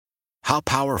How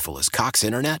powerful is Cox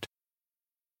Internet?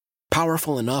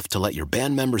 Powerful enough to let your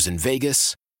band members in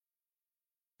Vegas,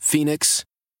 Phoenix,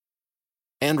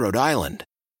 and Rhode Island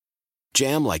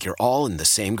jam like you're all in the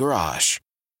same garage.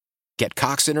 Get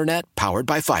Cox Internet powered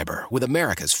by fiber with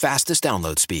America's fastest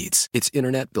download speeds. It's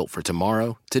internet built for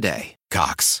tomorrow, today.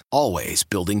 Cox, always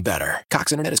building better.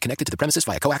 Cox Internet is connected to the premises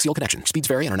via coaxial connection. Speeds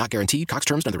vary and are not guaranteed. Cox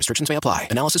terms and other restrictions may apply.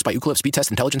 Analysis by Ookla Speed Test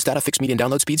Intelligence Data. Fixed median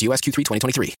download speeds. US Q3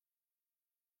 2023.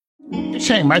 You're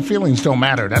saying my feelings don't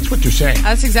matter. That's what you're saying.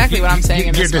 That's exactly what I'm saying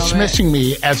in You're this moment. dismissing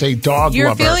me as a dog Your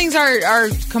lover. Your feelings are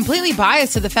completely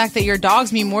biased to the fact that your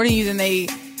dogs mean more to you than a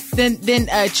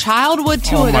child would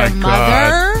to their mother.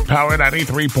 God. Power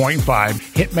 93.5.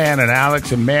 Hitman and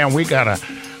Alex, and man, we got a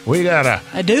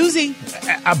doozy.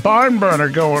 A barn burner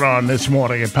going on this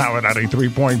morning at Power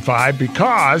 93.5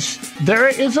 because there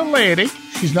is a lady.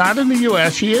 She's not in the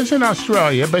U.S. She is in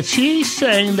Australia, but she's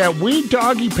saying that we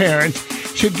doggy parents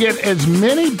should get as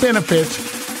many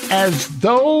benefits as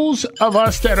those of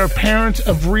us that are parents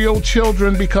of real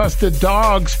children because the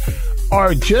dogs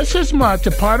are just as much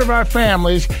a part of our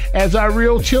families as our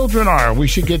real children are. We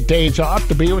should get days off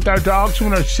to be with our dogs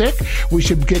when they're sick. We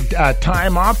should get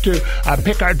time off to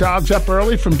pick our dogs up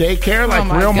early from daycare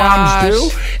like real moms do.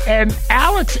 And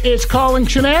Alex is calling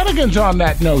shenanigans on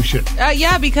that notion.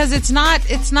 Yeah, because it's not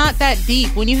that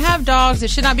deep. When you have dogs, it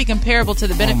should not be comparable to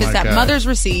the benefits that mothers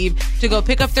receive to go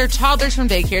pick up their toddlers from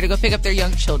daycare, to go pick up their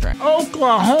young children.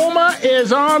 Oklahoma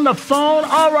is on the phone.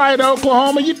 All right,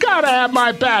 Oklahoma, you got to have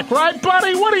my back, right,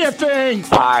 buddy? What do you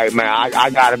think? All right, man,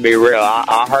 I got to be real.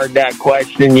 I heard that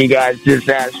question you guys just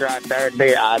asked right there.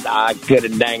 I could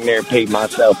have dang near peed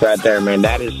myself right there, man.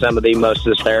 That is some of the most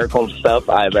hysterical stuff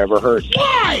I've ever heard.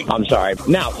 Why? I'm sorry.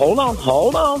 Now, hold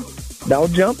on.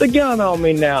 Don't jump the gun on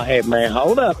me now. Hey, man,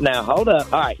 hold up. All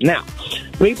right, now,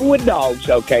 people with dogs,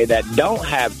 okay, that don't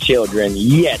have children,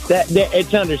 yes, that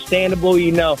it's understandable,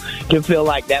 to feel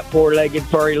like that four-legged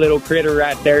furry little critter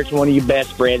right there is one of your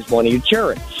best friends, one of your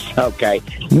children. Okay,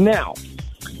 now,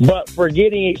 but for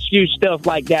getting excuse stuff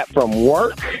like that from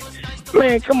work,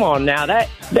 man, come on now, that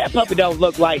puppy don't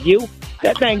look like you.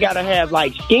 That thing got to have,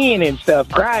 like, skin and stuff,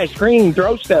 cry, scream,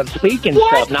 throw stuff, speak and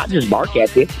stuff, not just bark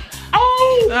at you.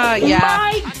 Oh, yeah.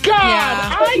 my God.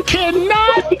 Yeah. I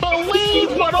cannot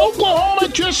believe what Oklahoma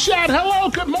just said. Hello,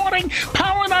 good morning.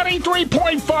 Power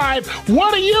 93.5.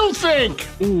 What do you think?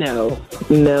 No.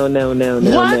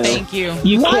 What? Thank you.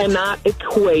 You What? cannot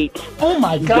equate Oh,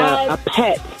 my God. a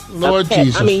pet. Lord a pet.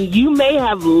 Jesus. I mean, you may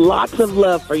have lots of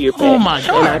love for your pet. Oh, my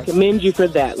God. And I commend you for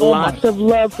that. Oh, lots my- of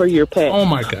love for your pet. Oh,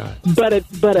 my God. But a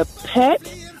pet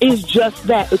is just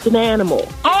that. It's an animal.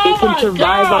 Oh, it can my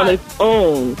survive God. on its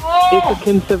own. Oh. It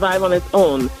can survive on its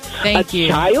own. Thank you. A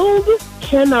child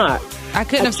cannot. I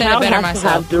couldn't have said it child better has to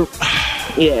myself.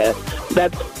 have yeah.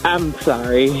 I'm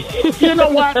sorry. You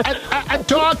know what? A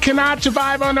dog cannot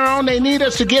survive on their own. They need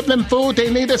us to give them food. They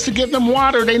need us to give them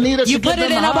water. They need us You to give put it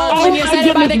them in a hugs. bowl when you said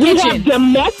it by the We have kitchen.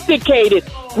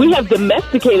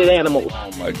 domesticated animals.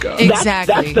 Oh, my God.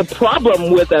 Exactly. That's the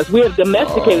problem with us. We have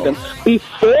domesticated them.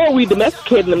 Before we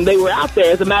domesticated them, they were out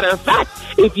there. As a matter of fact,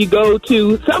 if you go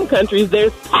to some countries,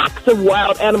 there's packs of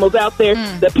wild animals out there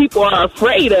that people are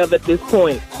afraid of at this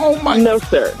point. Oh, my. No,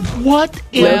 sir. What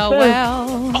is...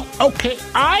 Well. Okay,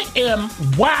 I am...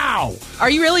 Wow. Are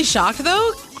you really shocked,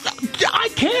 though? I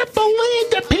can't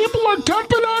believe that people are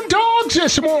dumping on dogs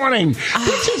this morning.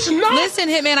 This is not... Listen,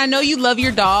 Hitman, I know you love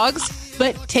your dogs,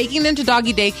 but taking them to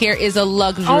doggy daycare is a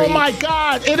luxury. Oh, my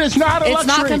God. It is not a luxury. It's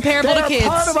not comparable They're to kids.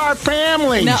 part of our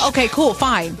families. No, okay, cool,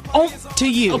 fine. Oh, To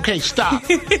you. okay, stop.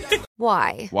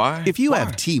 Why? Why? If you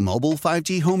have T-Mobile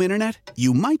 5G home internet,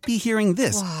 you might be hearing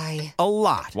this Why? a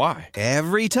lot. Why?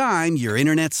 Every time your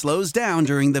internet slows down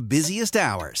during the busiest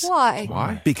hours. Why?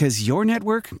 Why? Because your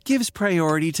network gives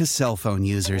priority to cell phone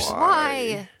users.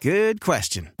 Why? Good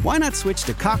question. Why not switch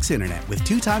to Cox Internet with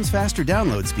 2 times faster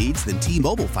download speeds than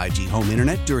T-Mobile 5G home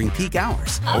internet during peak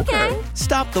hours? Okay.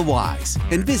 Stop the whys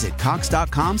and visit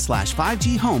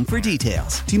cox.com/5G home for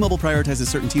details. T-Mobile prioritizes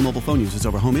certain T-Mobile phone users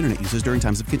over home internet users during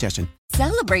times of congestion.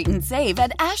 Celebrate and save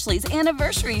at Ashley's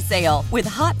Anniversary Sale. With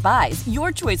Hot Buys,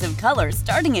 your choice of colors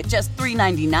starting at just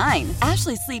 $3.99.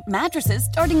 Ashley Sleep mattresses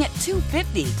starting at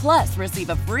 $2.50. Plus, receive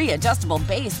a free adjustable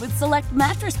base with select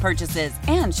mattress purchases.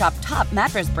 And shop top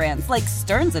mattress brands like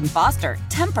Stearns & Foster,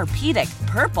 Tempur-Pedic,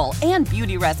 Purple, and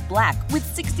Beautyrest Black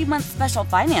with 60-month special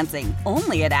financing.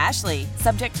 Only at Ashley.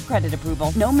 Subject to credit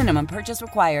approval. No minimum purchase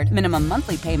required. Minimum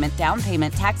monthly payment, down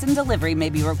payment, tax, and delivery may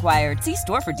be required. See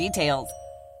store for details.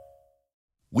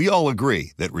 We all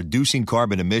agree that reducing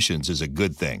carbon emissions is a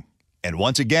good thing. And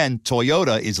once again,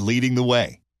 Toyota is leading the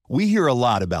way. We hear a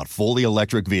lot about fully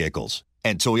electric vehicles.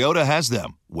 And Toyota has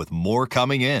them, with more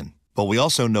coming in. But we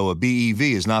also know a BEV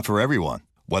is not for everyone,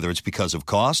 whether it's because of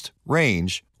cost,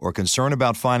 range, or concern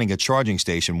about finding a charging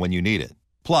station when you need it.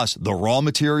 Plus, the raw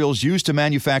materials used to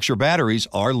manufacture batteries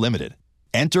are limited.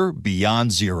 Enter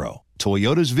Beyond Zero,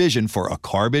 Toyota's vision for a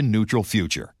carbon-neutral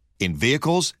future. In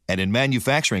vehicles and in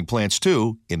manufacturing plants,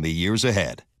 too, in the years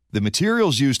ahead. The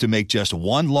materials used to make just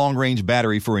one long-range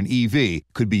battery for an EV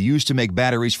could be used to make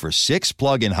batteries for 6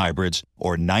 plug-in hybrids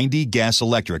or 90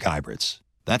 gas-electric hybrids.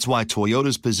 That's why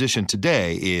Toyota's position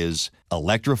today is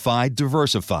electrified,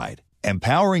 diversified,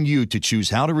 empowering you to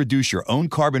choose how to reduce your own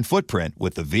carbon footprint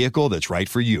with the vehicle that's right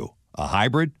for you, a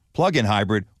hybrid, plug-in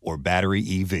hybrid, or battery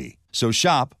EV. So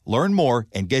shop, learn more,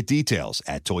 and get details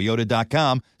at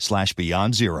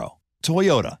toyota.com/beyond zero.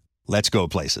 Toyota, let's go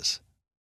places.